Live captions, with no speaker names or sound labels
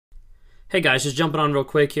Hey guys, just jumping on real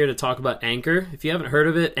quick here to talk about Anchor. If you haven't heard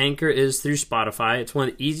of it, Anchor is through Spotify. It's one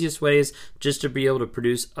of the easiest ways just to be able to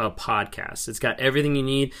produce a podcast. It's got everything you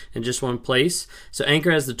need in just one place. So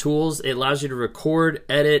Anchor has the tools. It allows you to record,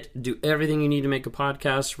 edit, do everything you need to make a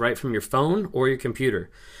podcast right from your phone or your computer.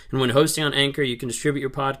 And when hosting on Anchor, you can distribute your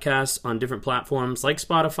podcasts on different platforms like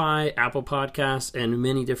Spotify, Apple Podcasts, and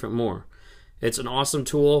many different more. It's an awesome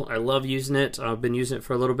tool. I love using it. I've been using it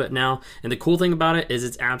for a little bit now. And the cool thing about it is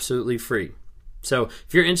it's absolutely free. So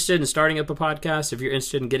if you're interested in starting up a podcast, if you're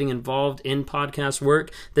interested in getting involved in podcast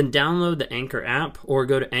work, then download the Anchor app or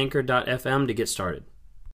go to anchor.fm to get started.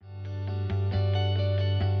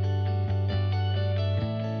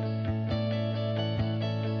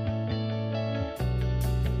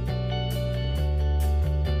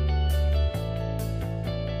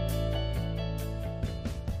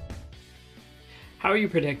 How are you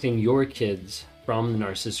protecting your kids from the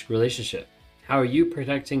narcissistic relationship? How are you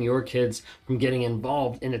protecting your kids from getting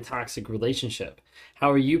involved in a toxic relationship?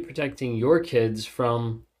 How are you protecting your kids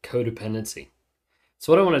from codependency?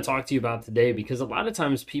 So what I want to talk to you about today, because a lot of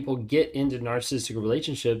times people get into narcissistic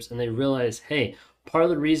relationships and they realize, hey, part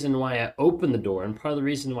of the reason why I opened the door and part of the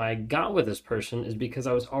reason why I got with this person is because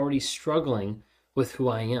I was already struggling with who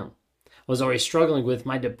I am. I was already struggling with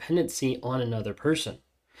my dependency on another person.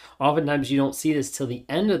 Oftentimes you don't see this till the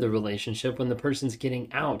end of the relationship when the person's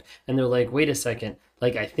getting out and they're like, wait a second,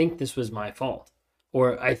 like I think this was my fault.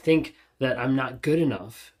 Or I think that I'm not good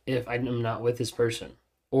enough if I'm not with this person.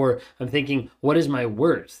 Or I'm thinking, what is my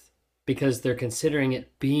worth? Because they're considering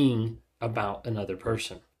it being about another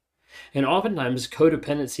person. And oftentimes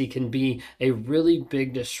codependency can be a really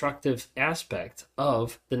big destructive aspect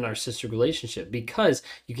of the narcissistic relationship, because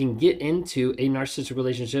you can get into a narcissistic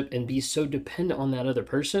relationship and be so dependent on that other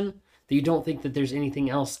person that you don't think that there's anything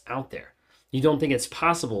else out there. You don't think it's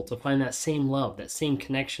possible to find that same love, that same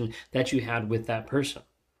connection that you had with that person.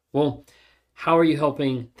 Well, how are you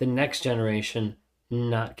helping the next generation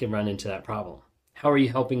not run into that problem? How are you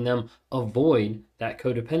helping them avoid that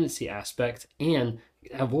codependency aspect and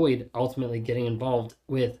avoid ultimately getting involved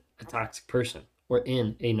with a toxic person or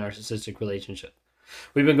in a narcissistic relationship?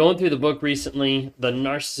 We've been going through the book recently, The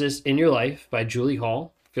Narcissist in Your Life by Julie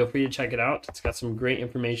Hall. Feel free to check it out. It's got some great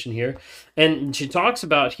information here. And she talks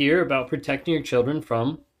about protecting your children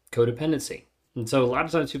from codependency. And so a lot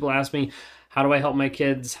of times people ask me, how do I help my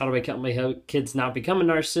kids? How do I help my kids not become a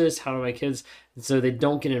narcissist? How do my kids, so they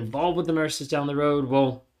don't get involved with the narcissist down the road?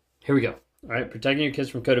 Well, here we go. All right, protecting your kids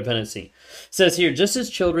from codependency. It says here, just as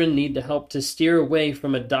children need to help to steer away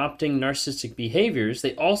from adopting narcissistic behaviors,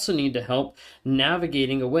 they also need to help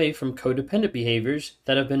navigating away from codependent behaviors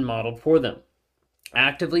that have been modeled for them.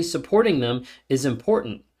 Actively supporting them is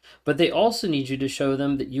important, but they also need you to show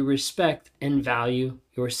them that you respect and value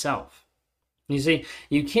yourself. You see,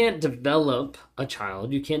 you can't develop a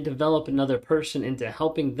child, you can't develop another person into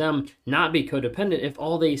helping them not be codependent if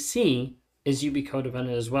all they see is you be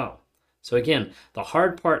codependent as well. So again, the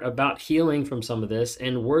hard part about healing from some of this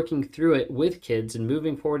and working through it with kids and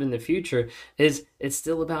moving forward in the future is it's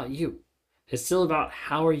still about you. It's still about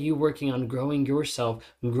how are you working on growing yourself,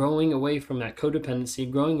 growing away from that codependency,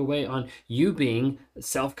 growing away on you being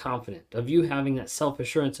self-confident, of you having that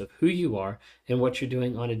self-assurance of who you are and what you're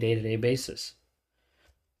doing on a day-to-day basis.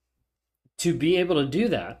 To be able to do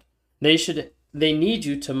that, they need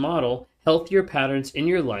you to model healthier patterns in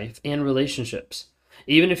your life and relationships.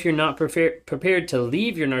 Even if you're not prepared to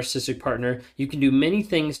leave your narcissistic partner, you can do many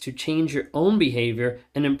things to change your own behavior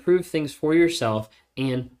and improve things for yourself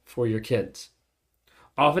and for your kids.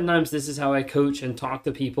 Oftentimes, this is how I coach and talk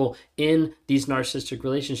to people in these narcissistic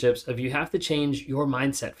relationships of you have to change your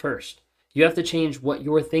mindset first. You have to change what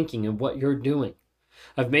you're thinking and what you're doing.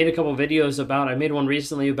 I've made a couple videos I made one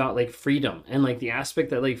recently about like freedom and like the aspect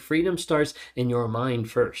that like freedom starts in your mind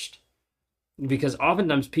first. Because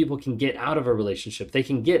oftentimes people can get out of a relationship. They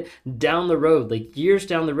can get down the road, like years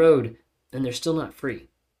down the road, and they're still not free.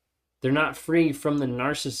 They're not free from the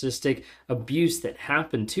narcissistic abuse that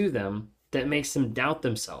happened to them that makes them doubt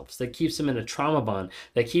themselves, that keeps them in a trauma bond,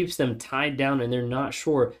 that keeps them tied down and they're not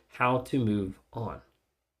sure how to move on.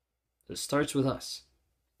 It starts with us.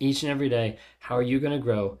 Each and every day, how are you going to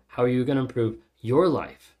grow? How are you going to improve your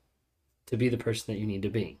life to be the person that you need to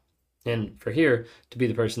be? And for here, to be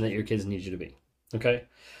the person that your kids need you to be. Okay?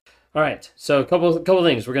 All right. So a couple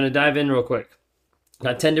things. We're going to dive in real quick.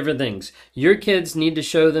 Got 10 different things. Your kids need to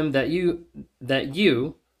show them that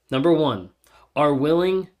you, number one, are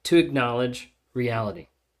willing to acknowledge reality.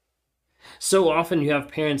 So often you have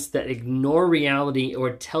parents that ignore reality or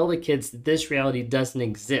tell the kids that this reality doesn't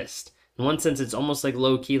exist. In one sense, it's almost like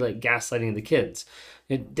low key, like gaslighting the kids.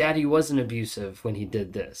 Daddy wasn't abusive when he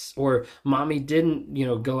did this, or mommy didn't,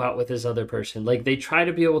 go out with this other person. Like they try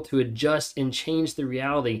to be able to adjust and change the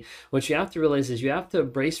reality. What you have to realize is you have to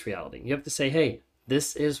embrace reality. You have to say, hey,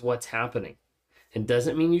 this is what's happening. It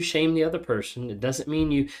doesn't mean you shame the other person. It doesn't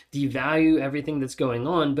mean you devalue everything that's going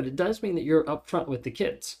on, but it does mean that you're upfront with the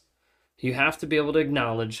kids. You have to be able to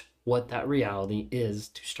acknowledge what that reality is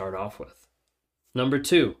to start off with. Number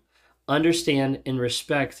 2, understand and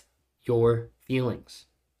respect your feelings.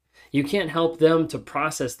 You can't help them to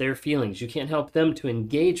process their feelings. You can't help them to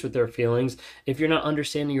engage with their feelings if you're not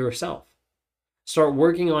understanding yourself. Start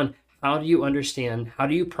working on how do you understand, how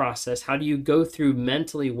do you process, how do you go through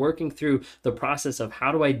mentally working through the process of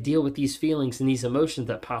how do I deal with these feelings and these emotions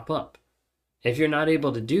that pop up. If you're not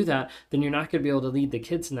able to do that, then you're not going to be able to lead the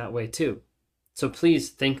kids in that way too. So please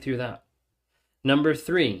think through that. Number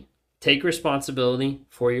 3, take responsibility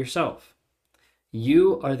for yourself.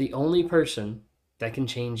 You are the only person that can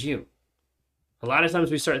change you. A lot of times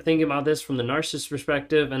we start thinking about this from the narcissist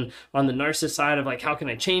perspective and on the narcissist side of like, how can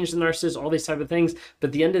I change the narcissist, all these type of things. But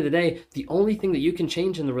at the end of the day, the only thing that you can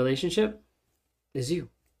change in the relationship is you.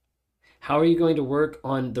 How are you going to work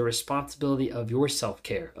on the responsibility of your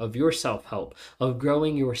self-care, of your self-help, of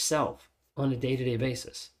growing yourself on a day-to-day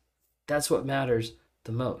basis? That's what matters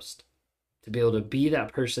the most. To be able to be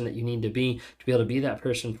that person that you need to be able to be that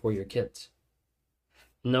person for your kids.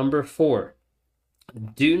 Number 4,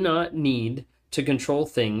 do not need to control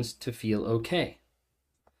things to feel okay.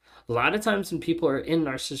 A lot of times when people are in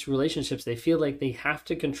narcissistic relationships, they feel like they have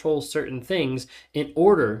to control certain things in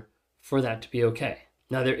order for that to be okay.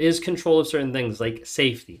 Now, there is control of certain things like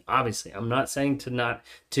safety. Obviously, I'm not saying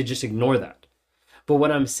to just ignore that. But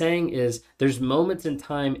what I'm saying is there's moments in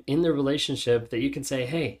time in the relationship that you can say,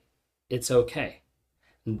 hey, it's okay.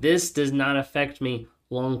 This does not affect me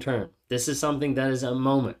long term. This is something that is a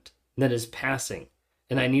moment that is passing.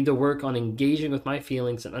 And I need to work on engaging with my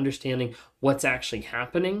feelings and understanding what's actually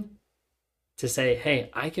happening to say, hey,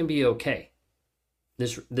 I can be okay.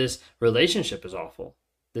 This relationship is awful.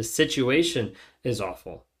 This situation is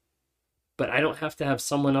awful. But I don't have to have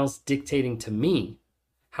someone else dictating to me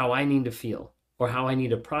how I need to feel or how I need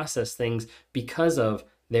to process things because of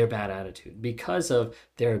their bad attitude, because of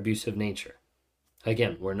their abusive nature.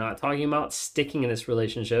 Again, we're not talking about sticking in this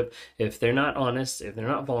relationship. If they're not honest, if they're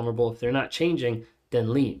not vulnerable, if they're not changing,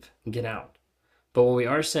 then leave and get out. But what we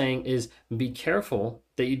are saying is be careful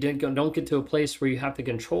that you don't get to a place where you have to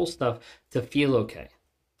control stuff to feel okay.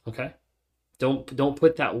 Okay? Don't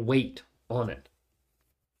put that weight on it.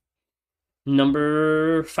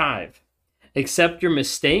 Number 5, accept your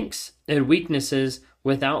mistakes and weaknesses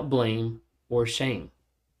without blame or shame.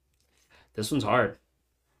 This one's hard.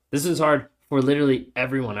 This is hard for literally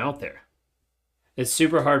everyone out there. It's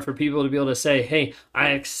super hard for people to be able to say, hey, I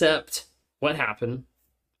accept what happened.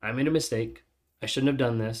 I made a mistake. I shouldn't have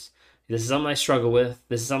done this. This is something I struggle with.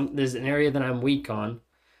 This is an area that I'm weak on.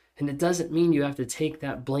 And it doesn't mean you have to take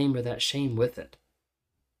that blame or that shame with it.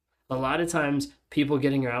 A lot of times, people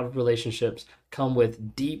getting out of relationships come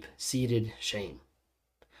with deep-seated shame.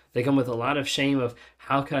 They come with a lot of shame of,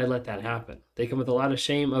 how could I let that happen? They come with a lot of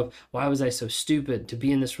shame of, why was I so stupid to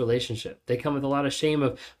be in this relationship? They come with a lot of shame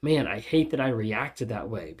of, man, I hate that I reacted that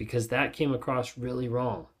way because that came across really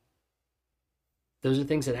wrong. Those are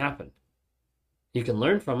things that happen. You can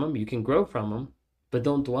learn from them, you can grow from them, but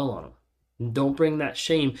don't dwell on them. Don't bring that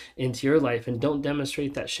shame into your life and don't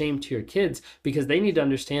demonstrate that shame to your kids because they need to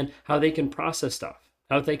understand how they can process stuff,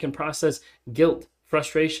 how they can process guilt,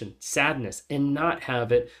 frustration, sadness, and not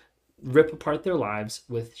have it rip apart their lives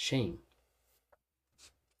with shame.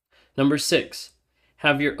 Number 6,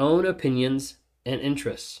 have your own opinions and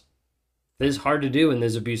interests. This is hard to do in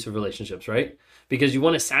those abusive relationships, right? Because you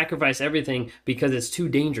want to sacrifice everything because it's too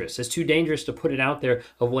dangerous. It's too dangerous to put it out there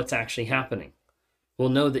of what's actually happening. Well,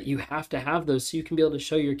 know that you have to have those so you can be able to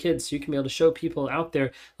show your kids, so you can be able to show people out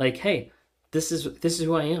there like, hey, this is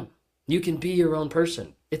who I am. You can be your own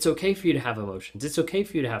person. It's okay for you to have emotions. It's okay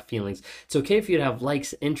for you to have feelings. It's okay for you to have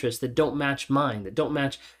likes, interests that don't match mine, that don't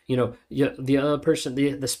match, the other person,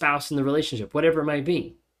 the spouse in the relationship, whatever it might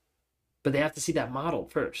be. But they have to see that model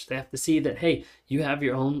first. They have to see that, hey, you have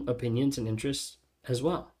your own opinions and interests as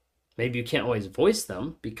well. Maybe you can't always voice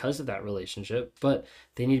them because of that relationship, but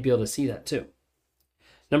they need to be able to see that too.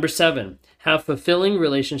 Number 7, have fulfilling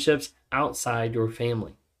relationships outside your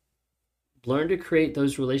family. Learn to create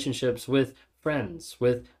those relationships with friends,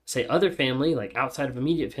 with, say, other family, like outside of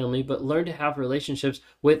immediate family, but learn to have relationships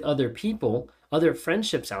with other people, other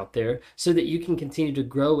friendships out there, so that you can continue to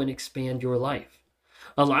grow and expand your life.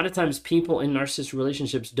 A lot of times people in narcissistic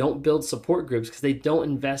relationships don't build support groups because they don't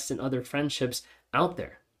invest in other friendships out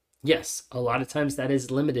there. Yes, a lot of times that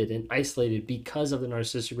is limited and isolated because of the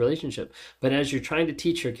narcissistic relationship. But as you're trying to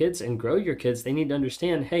teach your kids and grow your kids, they need to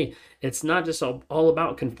understand, hey, it's not just all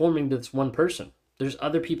about conforming to this one person. There's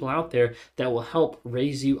other people out there that will help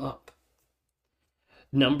raise you up.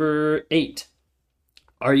 Number 8,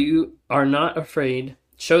 are not afraid.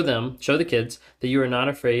 Show the kids that you are not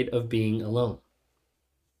afraid of being alone.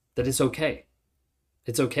 That it's okay.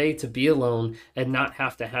 It's okay to be alone and not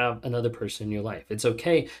have to have another person in your life. It's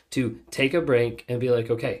okay to take a break and be like,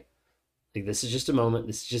 okay, like this is just a moment,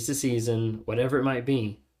 this is just a season, whatever it might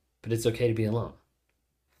be, but it's okay to be alone.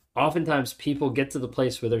 Oftentimes people get to the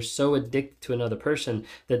place where they're so addicted to another person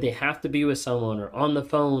that they have to be with someone or on the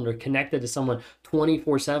phone or connected to someone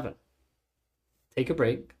 24/7. Take a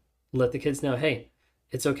break, let the kids know, hey,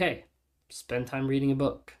 it's okay. Spend time reading a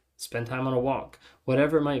book. Spend time on a walk,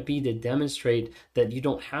 whatever it might be, to demonstrate that you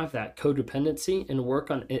don't have that codependency and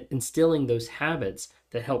work on instilling those habits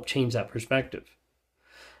that help change that perspective.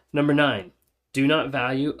 Number 9, do not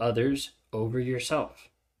value others over yourself.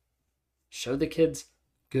 Show the kids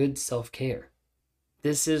good self-care.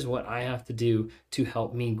 This is what I have to do to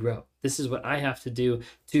help me grow. This is what I have to do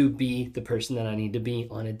to be the person that I need to be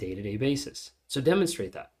on a day-to-day basis. So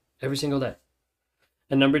demonstrate that every single day.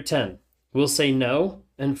 And number 10, we'll say no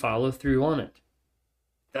and follow through on it.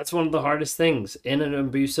 That's one of the hardest things in an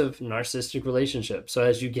abusive narcissistic relationship. So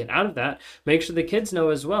as you get out of that, make sure the kids know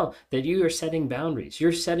as well that you are setting boundaries.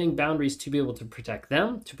 You're setting boundaries to be able to protect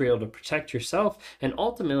them, to be able to protect yourself, and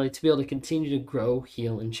ultimately to be able to continue to grow,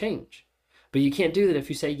 heal, and change. But you can't do that if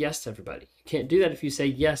you say yes to everybody. You can't do that if you say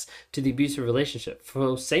yes to the abusive relationship.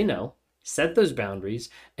 So say no, set those boundaries,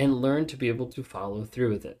 and learn to be able to follow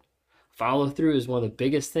through with it. Follow through is one of the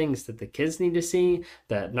biggest things that the kids need to see,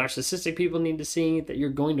 that narcissistic people need to see, that you're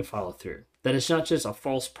going to follow through. That it's not just a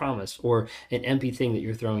false promise or an empty thing that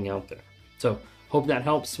you're throwing out there. So hope that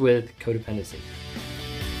helps with codependency.